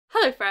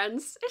Hello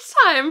friends, it's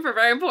time for a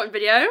very important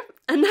video,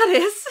 and that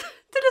is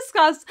to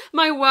discuss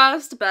my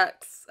worst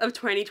books of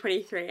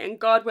 2023, and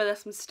God, were there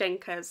some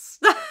stinkers.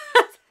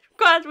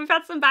 God, we've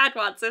had some bad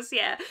ones this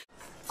year.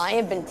 I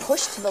have been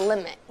pushed to the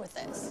limit with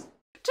this.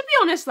 To be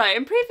honest though,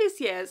 in previous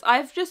years,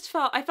 I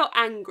felt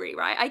angry,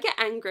 right? I get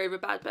angry over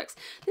bad books.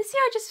 This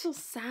year I just feel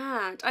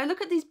sad. I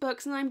look at these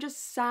books and I'm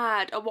just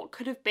sad at what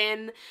could have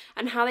been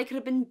and how they could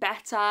have been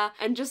better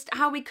and just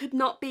how we could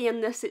not be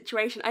in this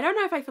situation. I don't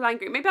know if I feel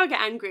angry. Maybe I'll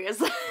get angry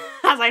as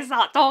I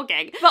start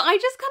talking. But I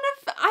just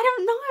I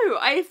don't know.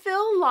 I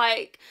feel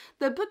like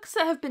the books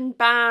that have been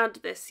bad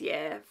this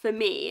year for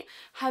me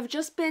have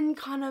just been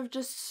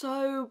just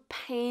so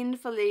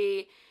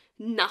painfully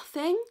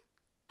nothing.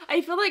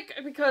 I feel like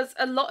because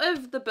a lot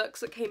of the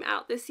books that came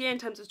out this year in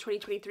terms of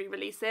 2023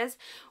 releases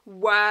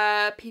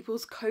were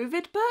people's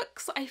COVID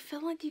books. I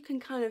feel like you can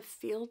kind of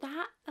feel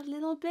that a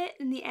little bit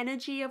in the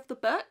energy of the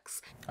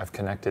books. I've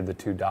connected the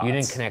two dots. You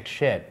didn't connect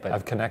shit, but...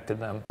 I've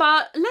connected them.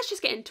 But let's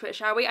just get into it,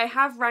 shall we? I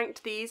have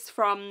ranked these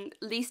from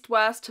least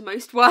worst to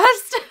most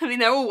worst. I mean,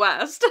 they're all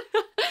worst.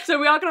 So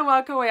we are going to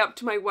work our way up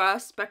to my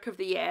worst book of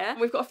the year.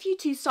 We've got a few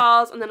 2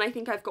 stars, and then I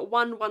think I've got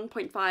 1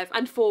 1.5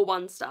 and 4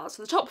 1 stars.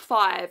 So the top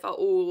 5 are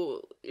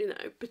all, you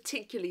know,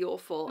 particularly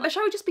awful. But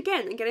shall we just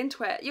begin and get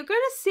into it? You're going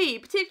to see,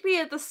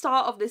 particularly at the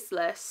start of this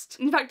list,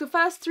 in fact the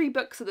first 3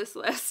 books of this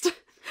list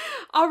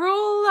are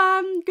all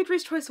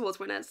Goodreads Choice Awards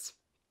winners.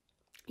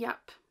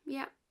 Yep.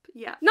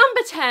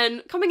 Number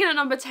 10, coming in at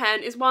number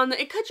 10 is one that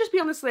it could just be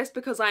on this list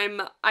because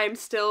I'm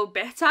still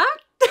bitter.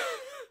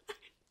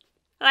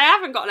 I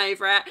haven't gotten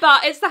over it.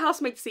 But it's The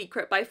Housemaid's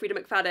Secret by Frida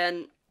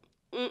McFadden.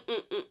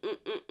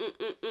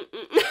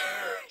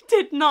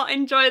 Did not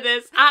enjoy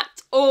this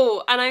at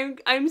all, and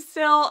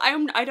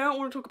I don't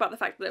want to talk about the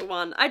fact that it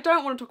won. I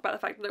don't want to talk about the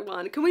fact that it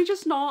won. Can we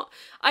just not?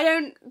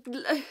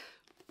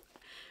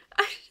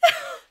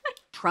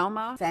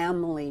 Trauma,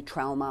 family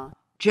trauma,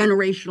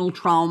 generational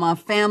trauma,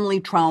 family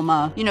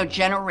trauma. You know,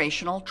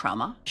 generational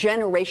trauma.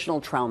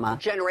 Generational trauma.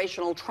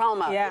 Generational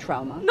trauma. Yeah.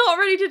 Trauma. Not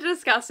ready to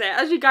discuss it.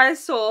 As you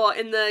guys saw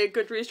in the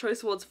Goodreads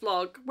Choice Awards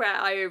vlog where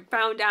I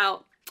found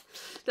out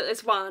that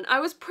this won,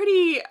 I was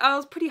pretty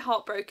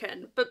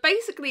heartbroken. But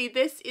basically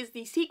this is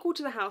the sequel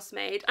to The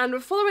Housemaid, and we're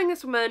following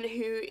this woman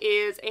who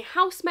is a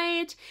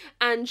housemaid,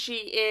 and she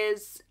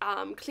is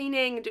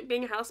cleaning,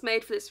 being a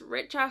housemaid for this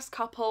rich ass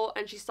couple,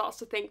 and she starts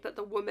to think that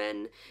the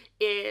woman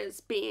is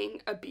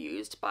being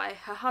abused by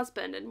her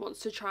husband and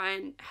wants to try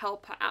and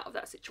help her out of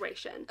that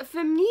situation.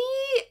 For me,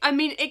 I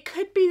mean, it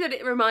could be that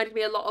it reminded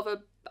me a lot of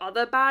a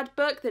other bad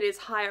book that is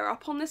higher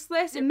up on this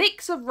list. A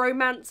mix of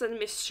romance and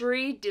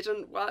mystery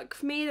didn't work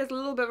for me. There's a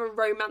little bit of a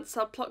romance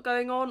subplot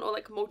going on, or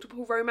like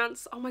multiple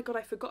romance. Oh my god,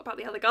 I forgot about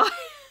the other guy.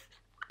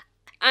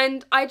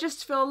 And I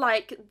just feel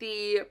like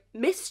the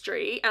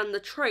mystery and the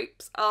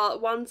tropes are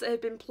ones that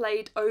have been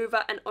played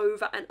over and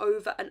over and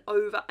over and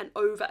over and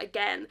over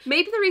again.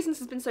 Maybe the reason this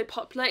has been so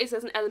popular is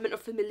there's an element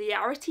of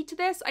familiarity to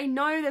this. I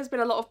know there's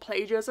been a lot of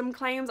plagiarism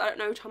claims. I don't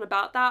know a ton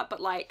about that,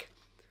 but like,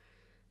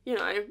 you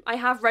know, I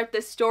have read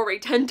this story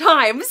 10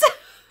 times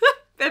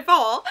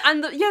before.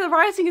 And the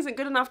writing isn't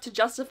good enough to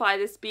justify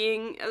this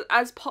being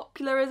as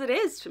popular as it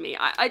is for me.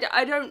 I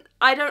don't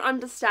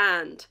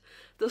understand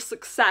the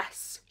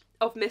success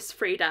of Miss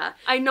Frida.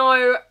 I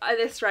know at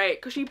this rate,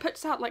 because she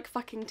puts out like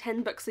fucking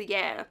 10 books a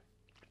year,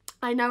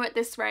 I know at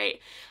this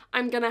rate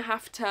I'm gonna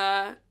have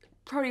to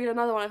probably get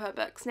another one of her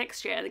books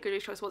next year in the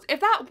Goodreads Choice Awards. If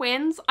that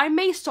wins, I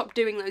may stop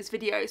doing those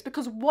videos,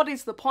 because what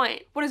is the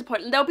point? What is the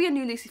point? There'll be a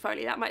new Lucy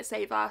Foley, that might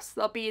save us.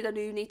 There'll be the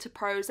new Nita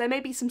Prose. There may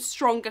be some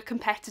stronger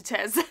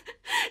competitors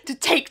to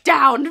take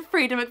down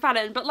Frida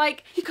McFadden, but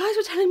like, you guys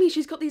were telling me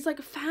she's got these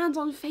like fans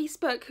on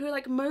Facebook who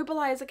like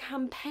mobilize a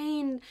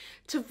campaign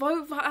to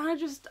vote for, and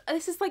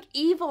this is like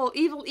evil.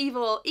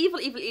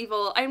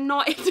 I'm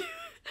not into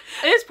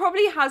This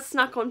probably has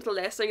snuck onto the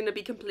list, I'm gonna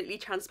be completely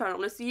transparent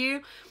honest with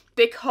you,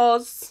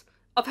 because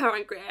of how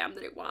angry I am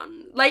that it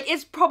won. Like,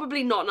 it's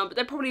probably not number,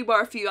 there probably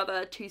were a few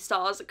other 2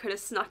 stars that could have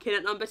snuck in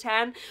at number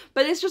 10,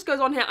 but this just goes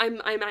on here, I'm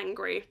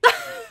angry.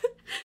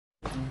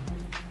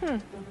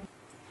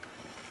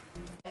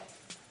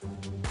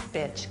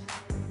 Bitch.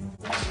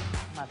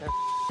 Mother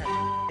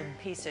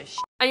piece of shit.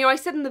 And you know, I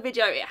said in the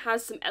video it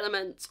has some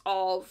elements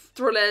of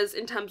thrillers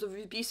in terms of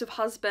abusive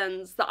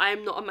husbands that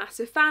I'm not a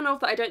massive fan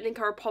of, that I don't think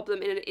are a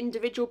problem in an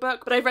individual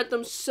book, but I've read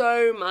them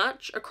so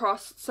much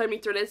across so many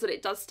thrillers that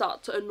it does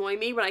start to annoy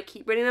me when I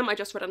keep reading them. I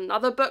just read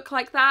another book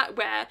like that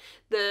where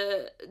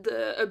the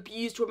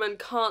abused woman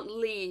can't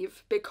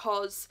leave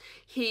because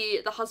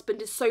the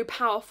husband is so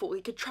powerful,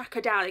 he could track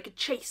her down, he could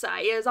chase her,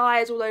 he has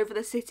eyes all over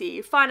the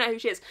city, find out who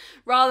she is,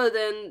 rather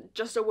than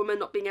just a woman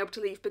not being able to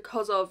leave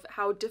because of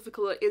how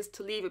difficult it is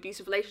to leave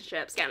abusive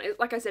relationships. Again,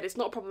 like I said, it's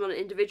not a problem on an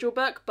individual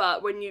book,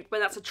 but when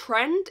that's a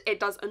trend, it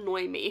does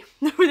annoy me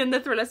within the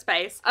thriller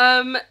space.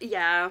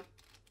 Yeah.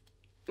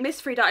 Miss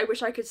Frida, I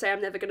wish I could say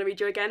I'm never gonna read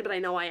you again, but I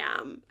know I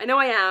am,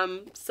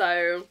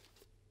 so...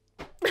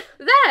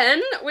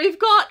 Then we've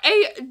got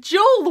a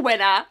dual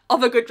winner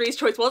of a Goodreads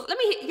Choice Awards. Let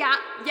me, yeah,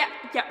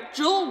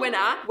 dual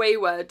winner.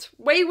 Wayward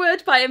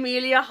by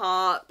Amelia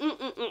Hart.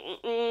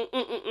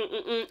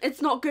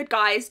 It's not good,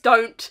 guys.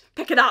 Don't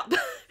pick it up.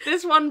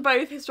 This won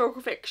both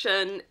historical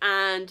fiction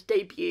and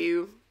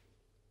debut.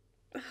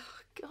 Oh,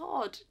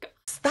 God.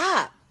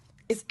 Stop.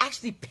 It's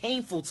actually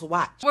painful to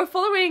watch. We're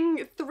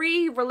following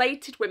 3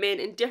 related women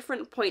in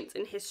different points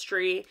in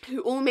history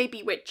who all may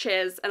be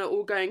witches and are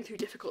all going through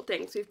difficult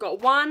things. We've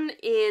got one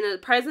in the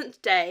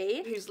present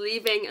day who's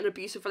leaving an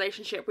abusive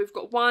relationship. We've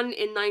got one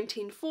in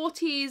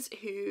 1940s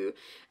who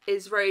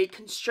is very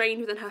constrained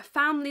within her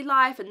family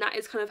life, and that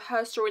is kind of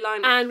her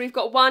storyline. And we've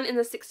got one in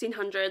the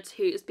 1600s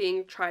who is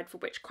being tried for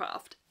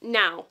witchcraft.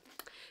 Now,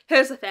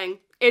 here's the thing.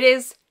 It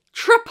is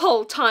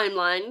triple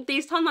timeline.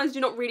 These timelines do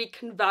not really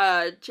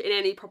converge in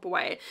any proper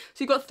way.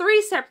 So you've got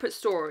 3 separate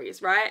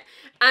stories, right?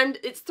 And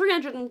it's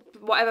 300 and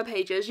whatever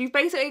pages. You've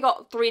basically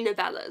got 3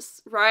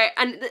 novellas, right?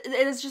 And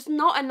there's just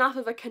not enough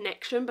of a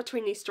connection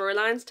between these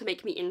storylines to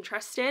make me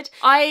interested.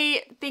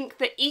 I think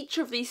that each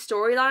of these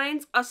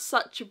storylines are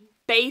such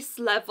base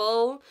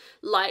level,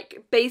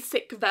 like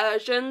basic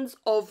versions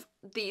of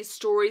these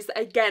stories that,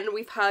 again,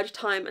 we've heard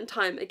time and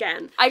time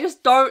again. I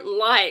just don't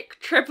like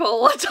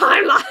triple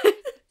timeline.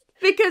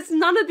 Because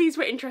none of these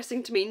were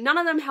interesting to me. None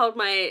of them held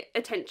my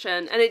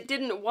attention, and it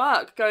didn't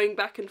work going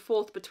back and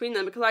forth between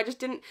them because I just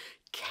didn't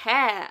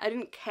care. I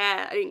didn't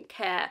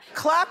care.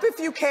 Clap if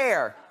you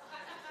care.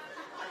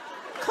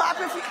 Clap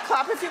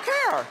if you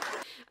care.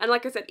 And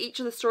like I said, each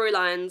of the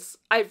storylines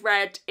I've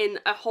read in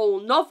a whole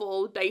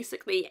novel,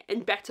 basically,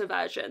 in better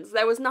versions.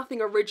 There was nothing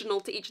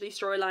original to each of these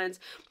storylines.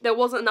 There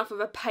wasn't enough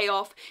of a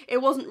payoff. It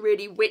wasn't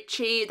really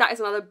witchy. That is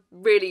another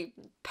really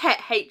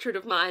pet hatred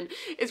of mine,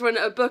 is when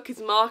a book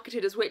is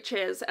marketed as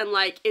witches and,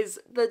 like, is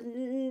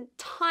the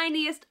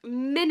tiniest,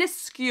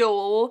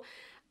 minuscule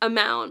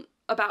amount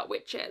about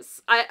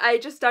witches. I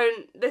just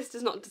don't, this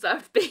does not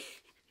deserve to be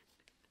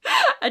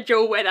a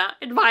dual winner,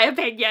 in my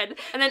opinion.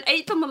 And then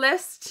 8th on the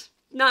list,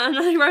 no,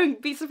 you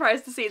won't be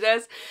surprised to see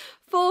this,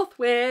 Fourth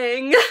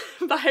Wing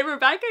by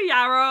Rebecca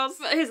Yarros.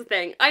 But here's the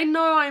thing, I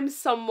know I'm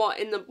somewhat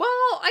in the, well,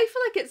 I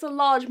feel like it's a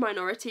large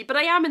minority, but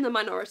I am in the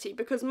minority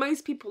because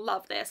most people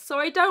love this, so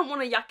I don't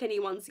want to yuck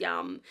anyone's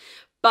yum,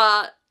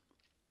 but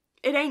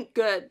it ain't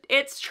good.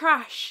 It's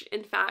trash,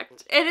 in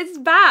fact. It is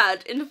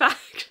bad, in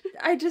fact.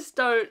 I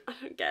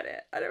don't get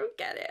it.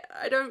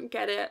 I don't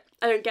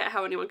get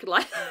how anyone could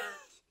like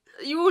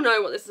this. You all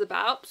know what this is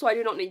about, so I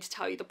do not need to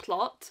tell you the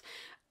plot.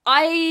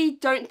 I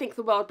don't think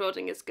the world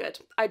building is good.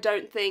 I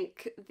don't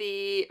think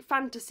the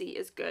fantasy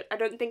is good. I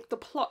don't think the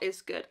plot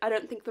is good. I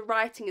don't think the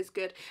writing is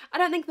good. I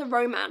don't think the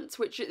romance,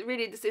 which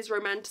really this is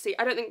romantasy,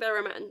 I don't think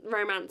the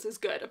romance is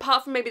good.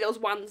 Apart from maybe there was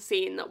one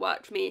scene that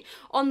worked for me.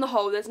 On the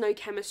whole, there's no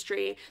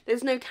chemistry.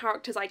 There's no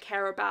characters I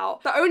care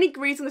about. The only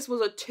reason this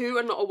was a 2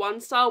 and not a 1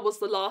 star was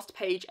the last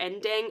page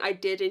ending. I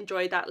did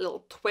enjoy that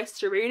little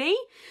twist-a-rooney.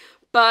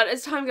 But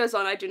as time goes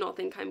on, I do not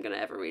think I'm going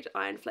to ever read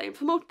Iron Flame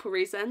for multiple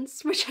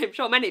reasons, which I'm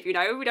sure many of you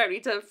know. We don't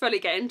need to fully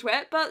get into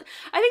it, but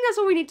I think that's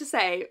all we need to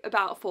say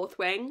about Fourth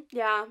Wing.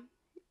 Yeah,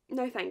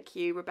 no thank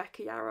you,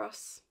 Rebecca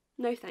Yarros.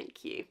 No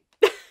thank you.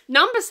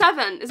 Number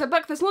 7 is a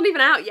book that's not even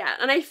out yet,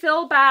 and I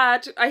feel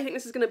bad. I think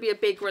this is going to be a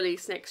big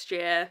release next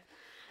year,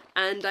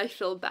 and I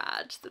feel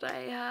bad that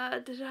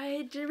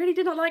I really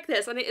did not like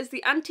this. And it is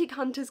The Antique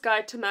Hunter's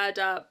Guide to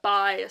Murder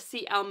by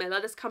C.L.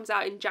 Miller. This comes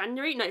out in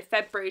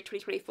February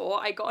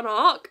 2024. I got an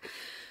ARC.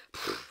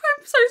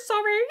 I'm so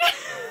sorry.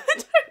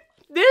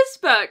 This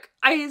book,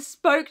 I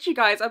spoke to you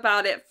guys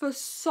about it for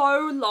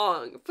so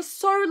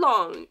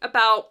long,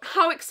 about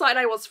how excited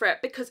I was for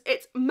it, because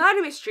it's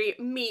murder mystery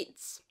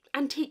meets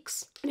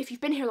antiques. And if you've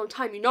been here a long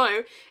time, you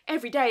know,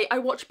 every day I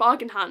watch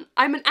Bargain Hunt.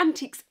 I'm an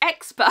antiques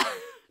expert.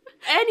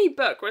 Any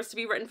book was to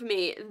be written for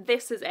me,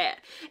 this is it.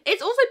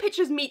 It's also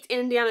pictures meets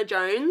Indiana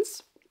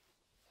Jones.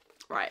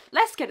 Right,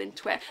 let's get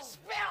into it.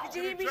 Did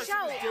you hear me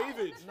shout?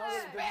 David, no,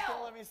 they're just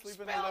gonna let me sleep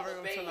in the living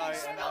room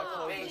tonight and I'll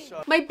close the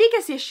shop. My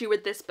biggest issue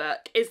with this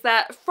book is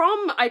that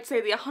from, I'd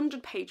say, the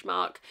 100-page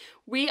mark,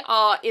 we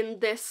are in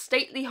this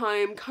stately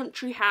home,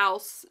 country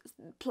house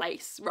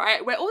place,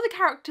 right? Where all the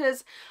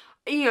characters,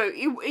 you know,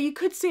 you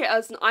could see it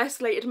as an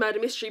isolated murder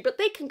mystery, but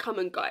they can come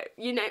and go,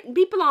 you know,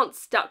 people aren't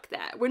stuck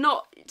there. We're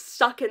not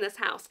stuck in this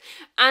house.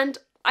 And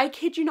I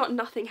kid you not,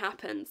 nothing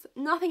happens.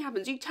 Nothing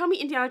happens. You tell me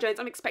Indiana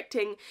Jones, I'm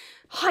expecting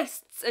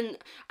heists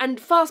and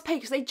fast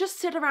pace. They just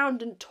sit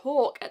around and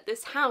talk at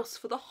this house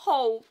for the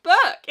whole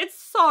book.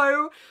 It's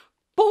so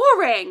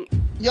boring.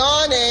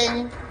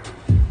 Yawning,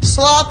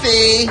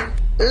 sloppy,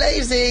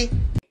 lazy.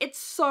 It's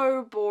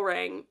so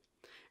boring.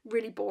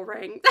 Really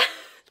boring.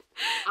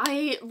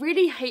 I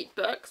really hate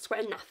books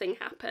where nothing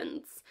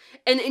happens.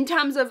 And in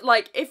terms of,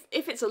 like, if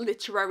it's a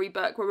literary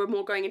book where we're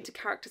more going into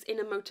characters'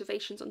 inner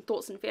motivations and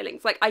thoughts and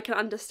feelings, like, I can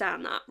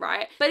understand that,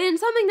 right? But in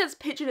something that's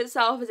pictured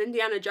itself as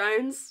Indiana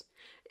Jones,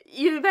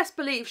 you best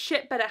believe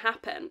shit better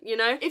happen, you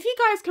know? If you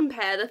guys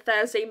compare the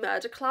Thursday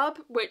Murder Club,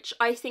 which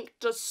I think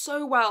does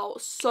so well,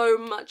 so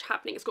much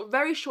happening. It's got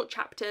very short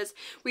chapters.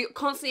 We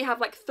constantly have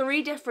like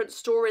 3 different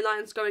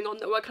storylines going on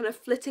that we're kind of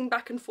flitting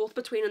back and forth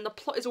between, and the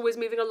plot is always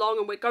moving along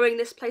and we're going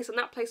this place and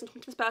that place and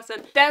talking to this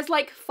person. There's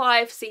like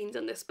 5 scenes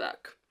in this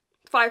book.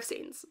 5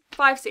 scenes.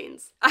 5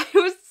 scenes. It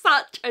was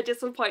such a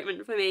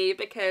disappointment for me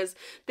because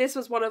this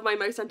was one of my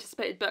most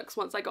anticipated books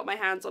once I got my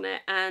hands on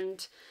it,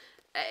 and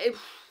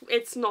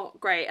it's not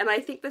great. And I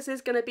think this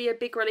is going to be a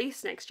big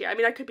release next year. I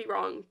mean, I could be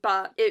wrong,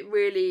 but it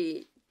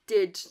really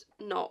did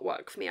not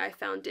work for me. I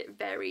found it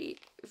very,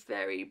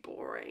 very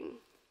boring.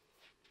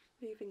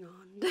 Moving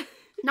on.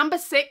 Number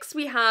 6,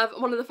 we have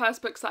one of the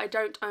first books that I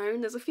don't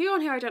own. There's a few on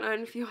here I don't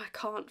own, a few I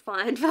can't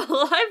find for the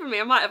life of me.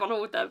 I might have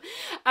unhauled them.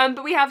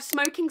 But we have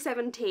Smoking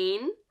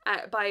 17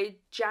 by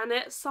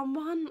Janet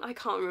someone. I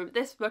can't remember.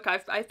 This book,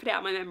 I've put it out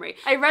of my memory.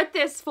 I read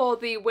this for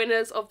the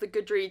winners of the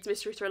Goodreads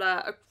mystery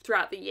thriller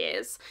throughout the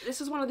years. This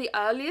was one of the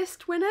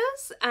earliest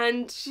winners,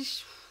 and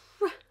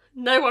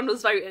no one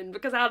was voting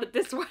because how did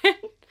this win?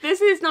 This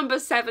is number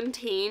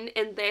 17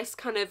 in this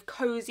kind of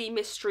cozy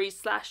mystery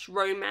 /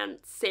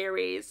 romance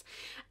series.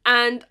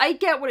 And I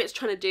get what it's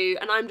trying to do,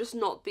 and I'm just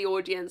not the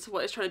audience of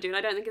what it's trying to do, and I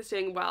don't think it's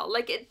doing well.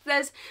 Like,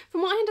 there's,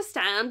 from what I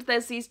understand,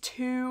 there's these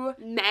 2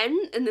 men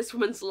in this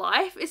woman's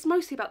life. It's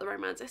mostly about the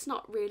romance. It's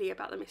not really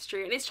about the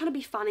mystery, and it's trying to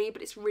be funny,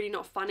 but it's really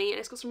not funny, and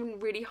it's got some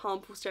really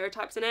harmful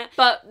stereotypes in it.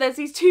 But there's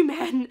these 2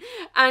 men,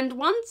 and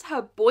one's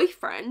her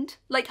boyfriend,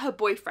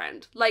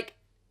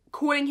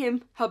 calling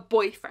him her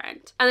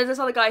boyfriend, and there's this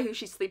other guy who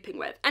she's sleeping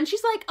with, and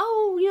she's like,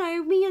 oh, you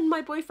know, me and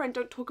my boyfriend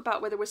don't talk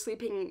about whether we're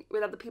sleeping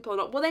with other people or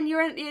not. Well, then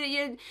you're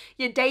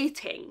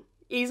dating.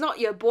 He's not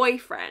your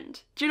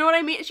boyfriend. Do you know what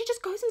I mean? And she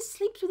just goes and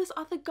sleeps with this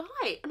other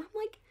guy, and I'm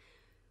like,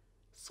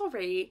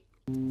 sorry.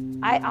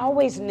 I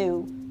always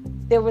knew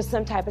there was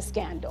some type of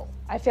scandal.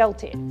 I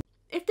felt it.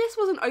 If this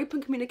was an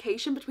open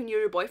communication between you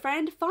and your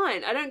boyfriend,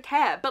 fine, I don't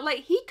care. But like,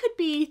 he could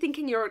be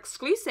thinking you're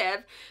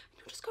exclusive,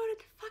 just going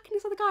to fucking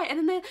this other guy, and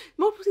then there are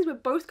multiple scenes where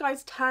both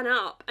guys turn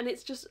up, and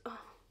it's just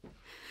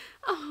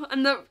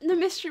and the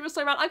mystery was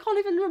so bad. I can't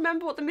even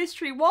remember what the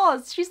mystery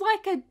was. Is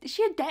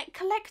she a debt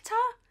collector?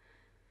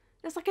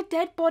 There's like a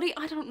dead body.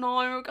 I don't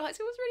know, guys.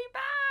 It was really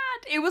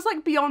bad. It was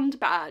like beyond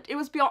bad. It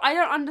was beyond. I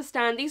don't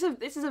understand.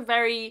 This is a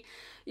very,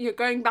 you know,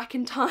 going back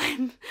in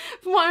time,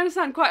 from what I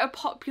understand, quite a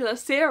popular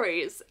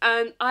series,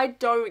 and I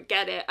don't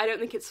get it. I don't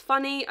think it's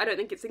funny. I don't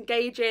think it's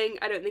engaging.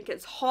 I don't think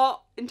it's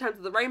hot in terms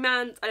of the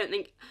romance. I don't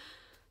think.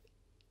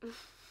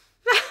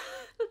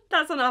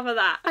 That's enough of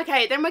that.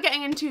 Okay, then we're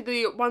getting into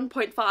the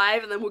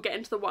 1.5, and then we'll get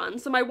into the 1.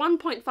 So my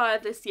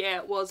 1.5 this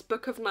year was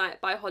Book of Night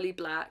by Holly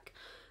Black.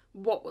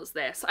 What was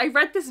this? I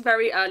read this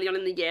very early on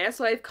in the year,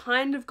 so I've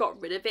kind of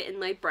got rid of it in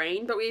my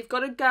brain, but we've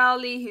got a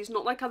girlie who's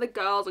not like other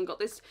girls and got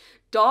this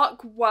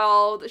dark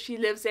world that she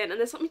lives in, and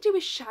there's something to do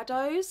with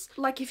shadows.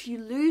 Like if you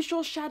lose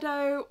your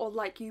shadow, or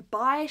like you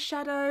buy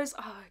shadows.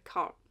 Oh, I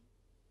can't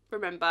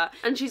remember.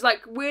 And she's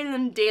like wheeling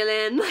and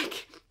dealing,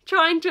 like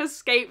trying to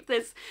escape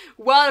this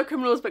world of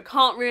criminals, but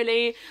can't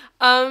really.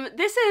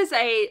 This is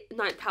a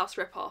Ninth House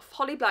ripoff.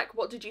 Holly Black,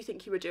 what did you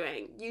think you were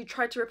doing? You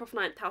tried to rip off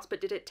Ninth House, but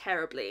did it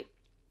terribly.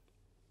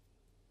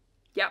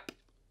 Yep.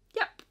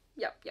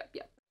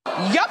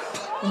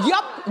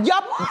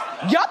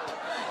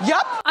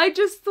 I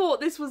just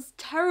thought this was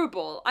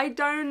terrible. I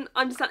don't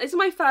understand. This is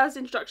my first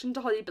introduction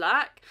to Holly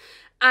Black,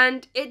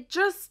 and it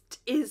just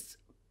is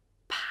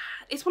bad.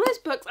 It's one of those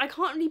books I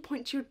can't really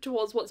point you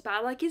towards what's bad.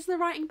 Like, is the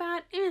writing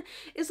bad?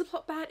 Is the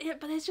plot bad?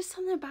 But there's just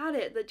something about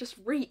it that just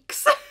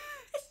reeks.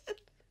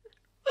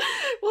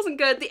 Wasn't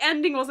good. The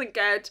ending wasn't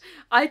good.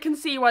 I can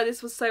see why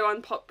this was so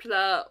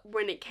unpopular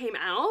when it came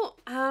out.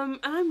 And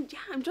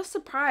I'm just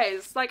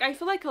surprised. Like, I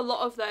feel like a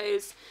lot of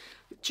those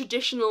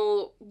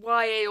traditional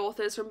YA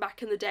authors from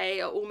back in the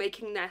day are all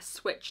making their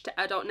switch to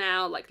adult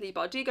now. Like Leigh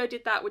Bardugo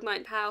did that with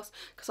Ninth House.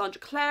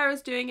 Cassandra Clare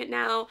is doing it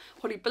now.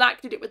 Holly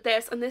Black did it with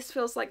this, and this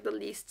feels like the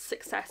least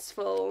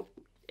successful,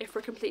 if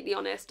we're completely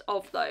honest,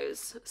 of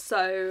those.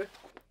 So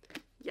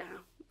yeah,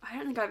 I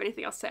don't think I have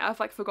anything else to say. I've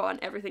like forgotten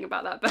everything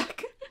about that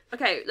book.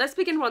 Okay, let's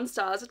begin 1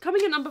 stars.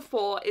 Coming in number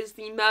 4 is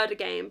The Murder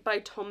Game by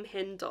Tom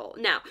Hindle.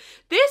 Now,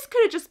 this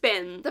could have just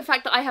been the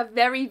fact that I have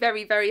very,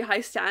 very, very high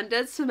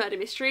standards for murder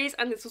mysteries,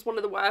 and this was one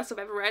of the worst I've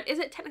ever read. Is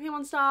it technically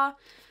 1 star?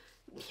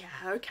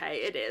 Yeah, okay,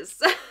 it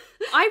is.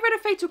 I read A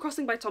Fatal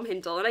Crossing by Tom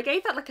Hindle, and I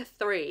gave that like a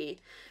 3.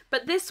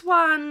 But this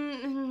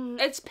one,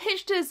 it's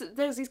pitched as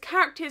there's these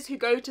characters who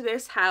go to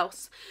this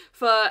house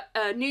for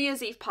a New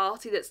Year's Eve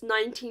party that's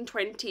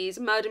 1920s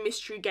murder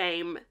mystery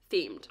game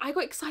themed. I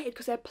got excited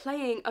because they're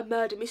playing a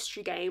murder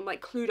mystery game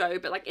like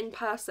Cluedo, but like in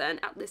person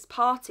at this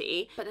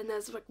party. But then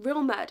there's like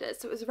real murders,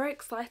 so it was a very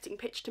exciting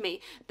pitch to me.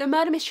 The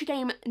murder mystery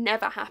game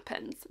never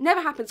happens.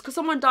 Never happens, because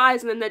someone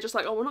dies and then they're just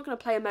like, oh, we're not going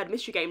to play a murder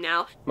mystery game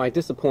now. My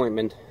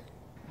disappointment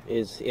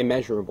is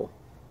immeasurable.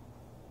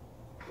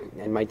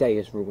 And my day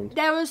is ruined.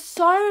 There are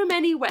so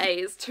many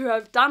ways to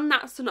have done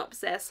that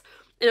synopsis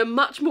in a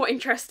much more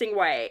interesting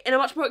way, in a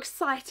much more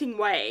exciting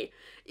way.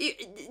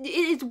 It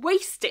is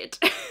wasted.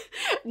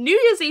 New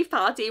Year's Eve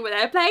party where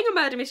they're playing a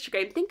murder mystery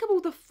game. Think of all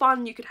the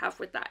fun you could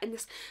have with that in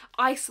this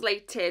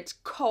isolated,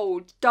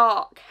 cold,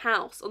 dark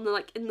house on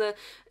the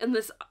in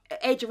this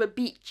edge of a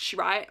beach,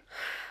 right?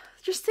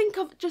 Just think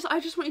of, I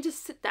just want you to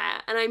sit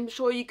there, and I'm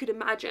sure you could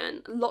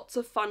imagine lots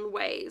of fun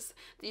ways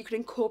that you could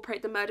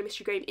incorporate the murder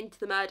mystery game into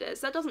the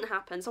murders. That doesn't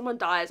happen. Someone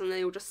dies and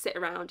they all just sit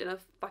around in a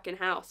fucking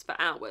house for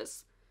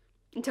hours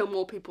until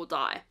more people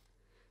die.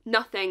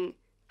 Nothing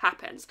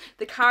happens.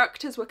 The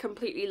characters were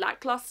completely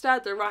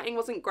lackluster. The writing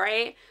wasn't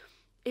great.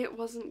 It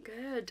wasn't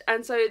good.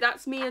 And so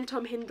that's me and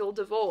Tom Hindle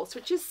divorced,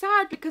 which is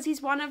sad because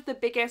he's one of the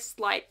biggest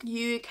like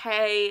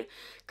UK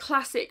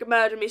classic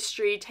murder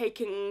mystery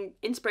taking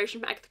inspiration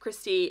from Agatha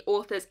Christie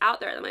authors out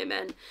there at the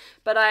moment.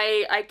 But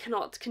I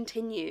cannot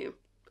continue.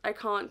 I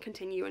can't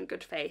continue in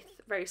good faith.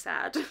 Very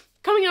sad.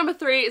 Coming in number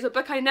 3 is a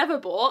book I never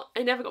bought.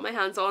 I never got my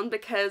hands on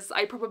because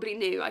I probably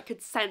knew. I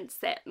could sense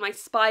it. My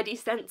spidey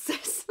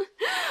senses.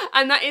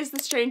 And that is The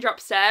Stranger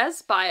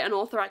Upstairs by an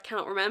author I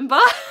cannot remember.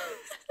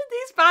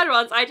 These bad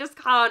ones, I just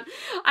can't.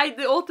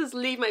 The authors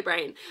leave my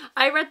brain.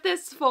 I read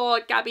this for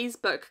Gabby's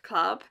book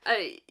club.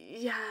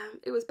 Yeah,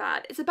 it was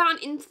bad. It's about an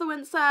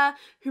influencer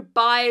who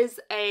buys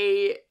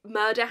a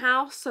murder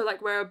house. So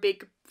like where a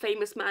big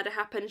famous murder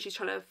happened, she's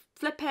trying to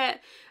flip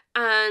it.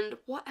 And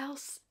what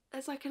else?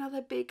 There's like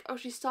another big,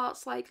 she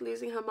starts like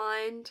losing her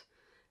mind.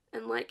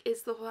 And like,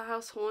 is the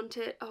house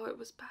haunted? Oh, it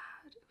was bad.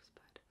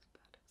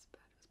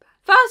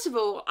 First of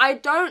all, I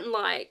don't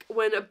like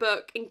when a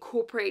book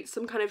incorporates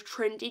some kind of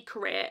trendy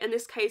career, in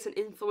this case an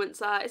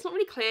influencer. It's not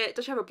really clear,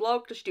 does she have a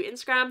blog, does she do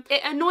Instagram?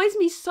 It annoys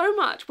me so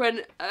much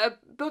when a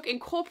book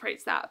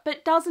incorporates that,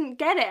 but doesn't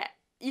get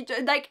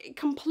it. Like,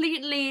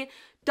 completely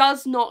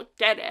does not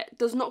get it,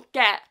 does not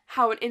get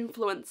how an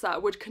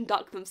influencer would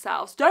conduct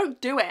themselves.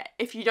 Don't do it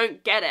if you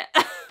don't get it.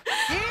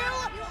 You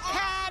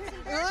can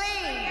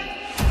leave.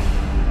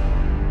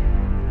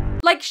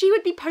 Like, she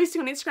would be posting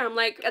on Instagram,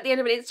 like, at the end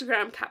of an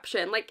Instagram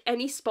caption, like,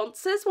 any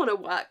sponsors want to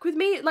work with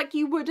me? Like,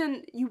 you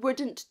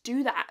wouldn't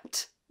do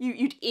that.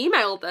 You'd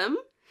email them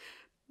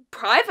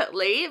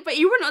privately, but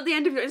you wouldn't at the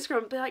end of your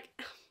Instagram be like,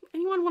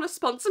 anyone want to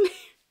sponsor me?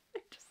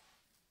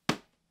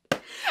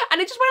 And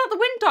it just went out the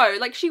window.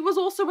 Like, she was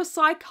also a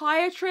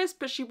psychiatrist,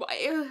 but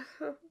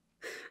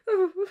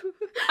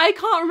I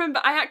can't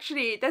remember.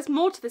 There's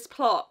more to this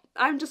plot.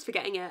 I'm just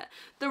forgetting it.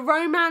 The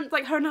romance,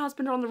 like her and her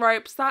husband are on the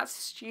ropes, that's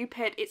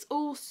stupid. It's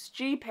all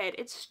stupid.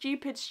 It's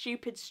stupid.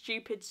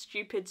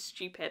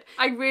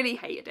 I really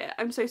hated it.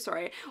 I'm so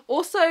sorry.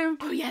 Also,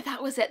 oh yeah,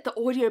 that was it. The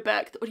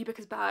audiobook. The audiobook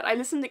is bad. I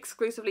listened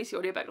exclusively to the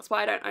audiobook. That's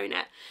why I don't own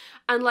it.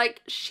 And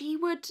like,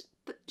 she'd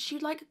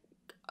like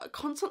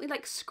constantly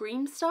like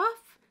scream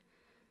stuff.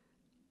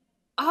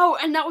 Oh,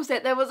 and that was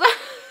it. There was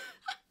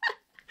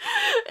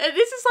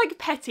this is like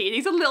petty.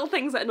 These are little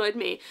things that annoyed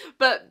me.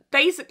 But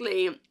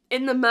basically,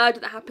 in the murder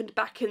that happened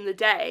back in the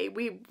day,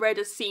 we read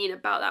a scene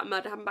about that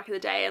murder happened back in the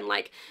day, and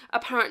like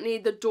apparently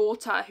the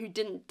daughter who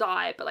didn't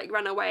die but like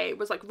ran away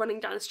was like running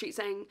down the street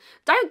saying,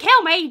 "Don't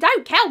kill me,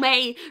 don't kill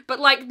me." But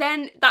like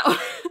then that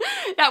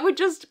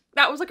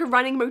was like a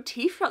running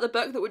motif throughout the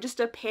book that would just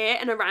appear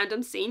in a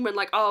random scene when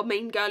like our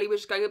main girlie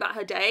was just going about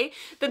her day.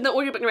 Then the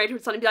audiobook narrator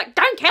would suddenly be like,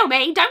 "Don't kill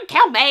me, don't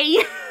kill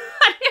me."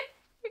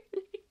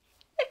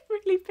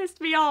 It really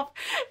pissed me off.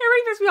 It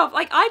really pissed me off.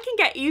 Like, I can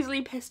get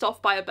easily pissed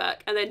off by a book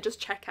and then just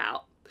check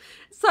out.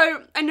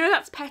 So I know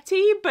that's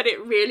petty, but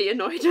it really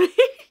annoyed me.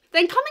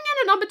 Then coming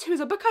in at number 2 is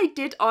a book I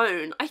did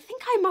own. I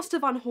think I must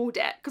have unhauled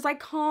it because I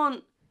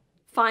can't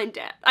find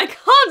it. I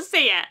can't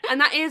see it.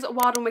 And that is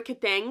Wild and Wicked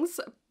Things.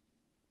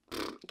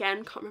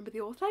 Again, can't remember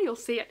the author. You'll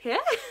see it here.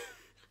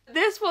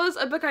 This was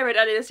a book I read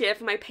earlier this year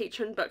for my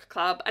patron book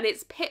club, and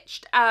it's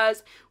pitched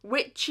as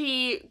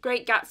witchy,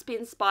 Great Gatsby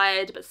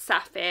inspired, but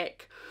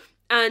sapphic.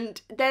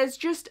 And there's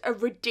just a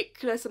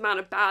ridiculous amount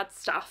of bad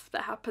stuff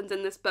that happens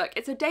in this book.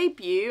 It's a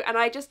debut, and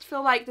I just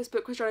feel like this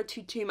book was trying to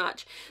do too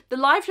much. The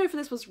live show for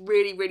this was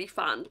really, really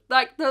fun.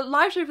 Like, the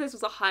live show for this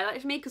was a highlight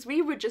for me because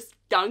we were just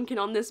dunking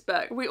on this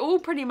book. We all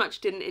pretty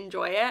much didn't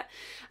enjoy it.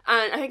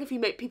 And I think a few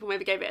people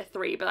maybe gave it a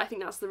 3, but I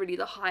think that's really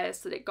the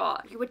highest that it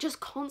got. You were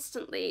just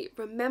constantly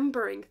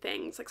remembering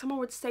things. Like, someone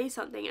would say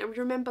something and we'd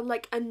remember,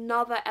 like,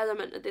 another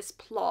element of this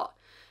plot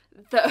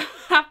that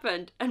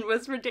happened and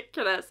was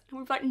ridiculous. And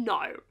we're like,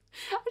 no.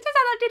 It turns out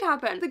that did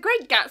happen. The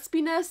Great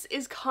Gatsby-ness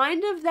is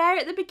kind of there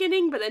at the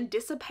beginning, but then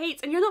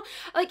dissipates, and you're not,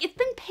 like, it's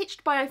been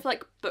pitched by, I feel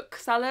like,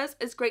 booksellers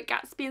as Great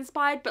Gatsby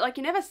inspired, but like,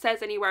 it never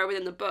says anywhere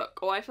within the book,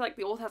 or I feel like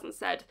the author hasn't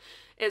said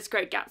it's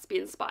Great Gatsby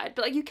inspired,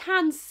 but like, you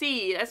can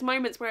see, there's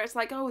moments where it's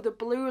like, oh, the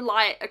blue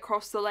light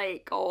across the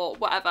lake, or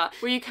whatever,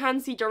 where you can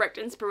see direct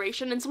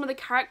inspiration, and some of the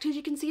characters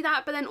you can see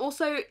that, but then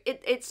also,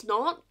 it's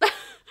not.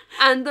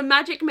 And the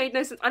magic made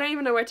no sense. I don't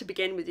even know where to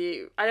begin with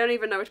you. I don't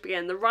even know where to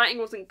begin. The writing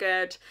wasn't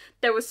good.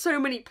 There was so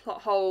many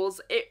plot holes.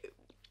 It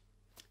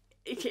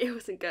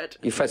wasn't good.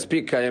 If I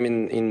speak, I am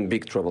in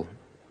big trouble.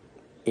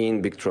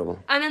 In big trouble.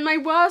 And then my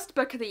worst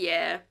book of the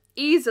year,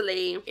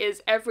 easily,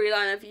 is Every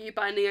Line of You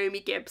by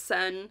Naomi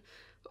Gibson.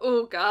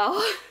 Oh,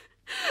 girl.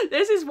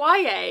 This is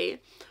YA,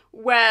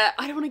 where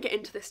I don't want to get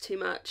into this too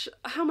much.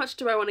 How much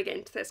do I want to get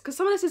into this? Because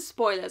some of this is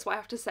spoilers, what I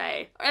have to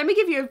say. Let me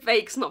give you a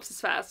vague synopsis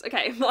first.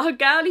 Okay, our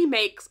girlie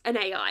makes an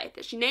AI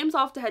that she names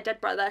after her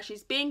dead brother.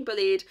 She's being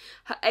bullied.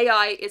 Her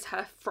AI is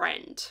her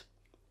friend.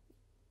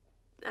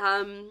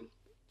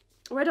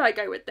 Where do I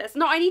go with this?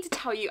 No, I need to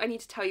tell you,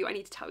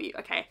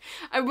 okay?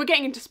 We're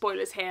getting into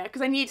spoilers here,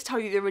 because I need to tell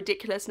you the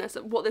ridiculousness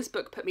of what this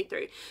book put me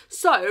through.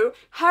 So,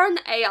 her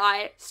and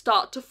AI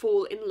start to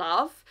fall in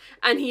love,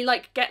 and he,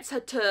 like, gets her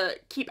to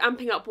keep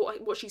amping up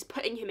what she's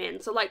putting him in.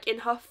 So, like,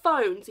 in her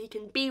phone, so he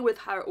can be with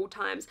her at all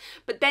times.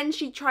 But then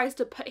she tries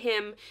to put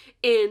him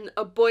in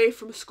a boy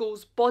from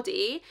school's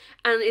body,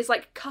 and is,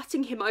 like,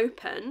 cutting him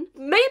open.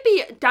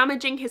 Maybe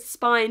damaging his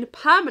spine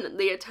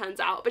permanently, it turns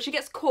out. But she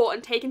gets caught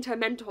and taken to a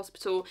mental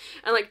hospital,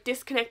 and like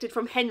disconnected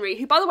from Henry,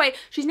 who, by the way,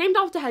 she's named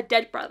after her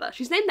dead brother.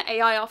 She's named the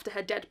AI after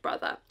her dead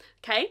brother.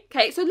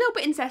 Okay, so a little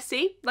bit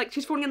incesty, like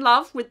she's falling in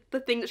love with the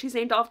thing that she's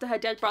named after her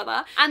dead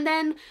brother. And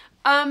then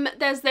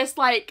there's this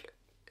like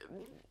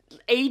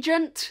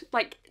agent,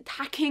 like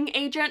hacking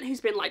agent,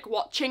 who's been like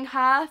watching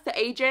her for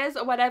ages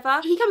or whatever.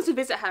 He comes to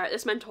visit her at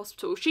this mental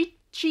hospital.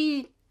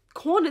 She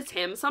corners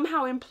him,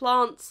 somehow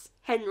implants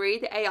Henry,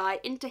 the AI,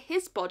 into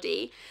his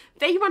body.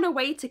 They run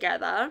away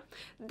together.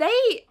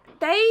 They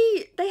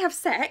have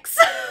sex.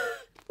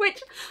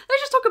 Which,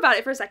 let's just talk about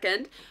it for a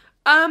second.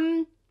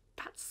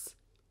 That's...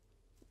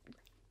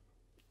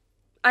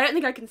 I don't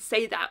think I can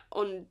say that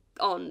on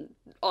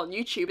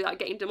YouTube without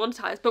getting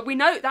demonetized, but we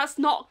know that's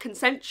not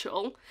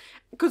consensual,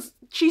 because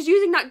she's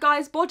using that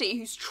guy's body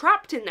who's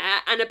trapped in there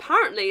and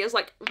apparently is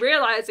like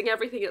realizing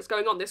everything that's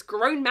going on, this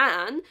grown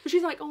man.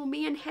 She's like, oh,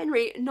 me and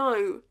Henry,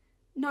 no,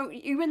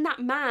 you and that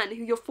man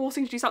who you're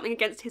forcing to do something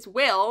against his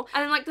will.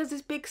 And then like there's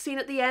this big scene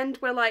at the end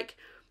where like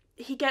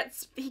he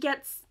gets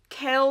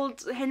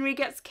killed, Henry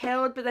gets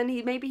killed, but then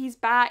maybe he's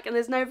back, and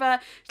there's Nova.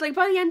 She's like,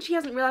 by the end she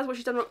hasn't realized what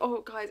she's done.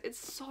 Oh guys, it's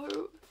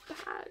so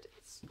bad.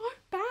 It's so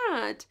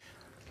bad.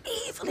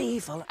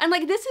 Evil. And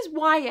like, this is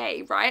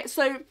YA, right?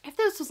 So if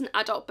this was an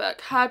adult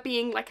book, her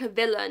being like a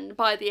villain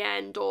by the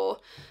end, or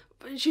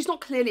she's not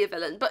clearly a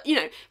villain, but you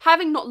know,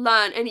 having not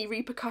learned any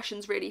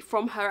repercussions really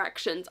from her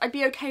actions, I'd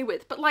be okay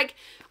with. But like,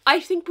 I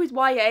think with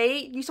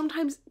YA, you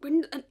sometimes,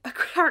 when a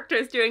character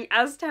is doing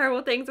as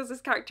terrible things as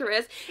this character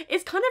is,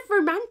 it's kind of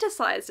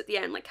romanticized at the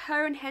end. Like,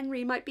 her and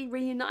Henry might be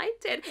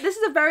reunited. This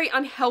is a very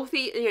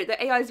unhealthy, you know,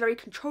 the AI is very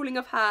controlling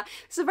of her.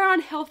 It's a very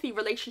unhealthy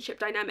relationship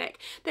dynamic.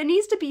 There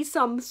needs to be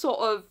some sort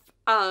of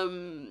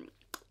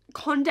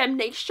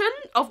condemnation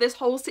of this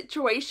whole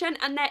situation,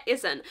 and there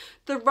isn't.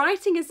 The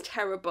writing is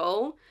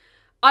terrible.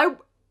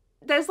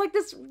 There's I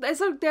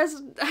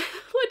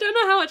don't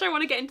know how much I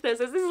want to get into this.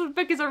 This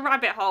book is a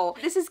rabbit hole.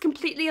 This is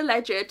completely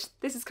alleged.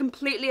 This is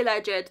completely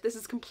alleged. This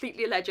is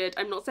completely alleged.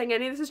 I'm not saying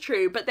any of this is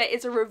true, but there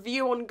is a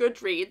review on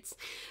Goodreads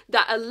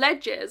that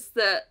alleges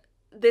that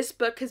this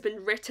book has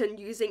been written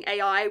using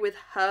AI with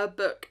her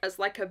book as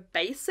like a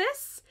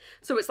basis.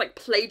 So it's like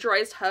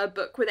plagiarized her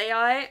book with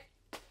AI.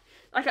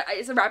 Like,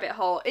 it's a rabbit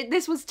hole.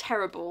 This was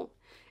terrible.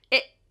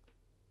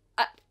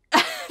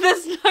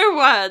 There's no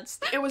words.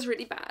 It was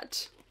really bad.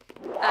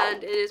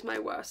 And it is my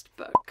worst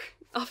book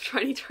of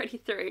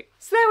 2023.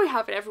 So there we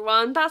have it,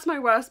 everyone. That's my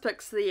worst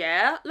books of the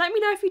year. Let me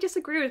know if you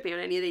disagree with me on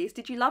any of these.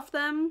 Did you love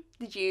them?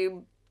 Did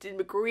you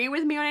agree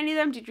with me on any of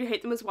them? Did you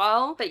hate them as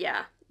well? But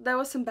yeah, there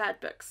were some bad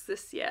books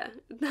this year.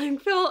 I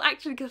feel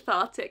actually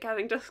cathartic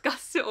having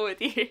discussed it all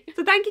with you.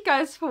 So thank you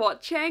guys for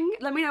watching.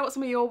 Let me know what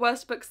some of your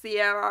worst books of the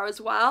year are as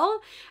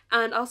well.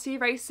 And I'll see you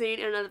very soon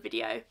in another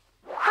video.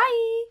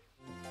 Bye!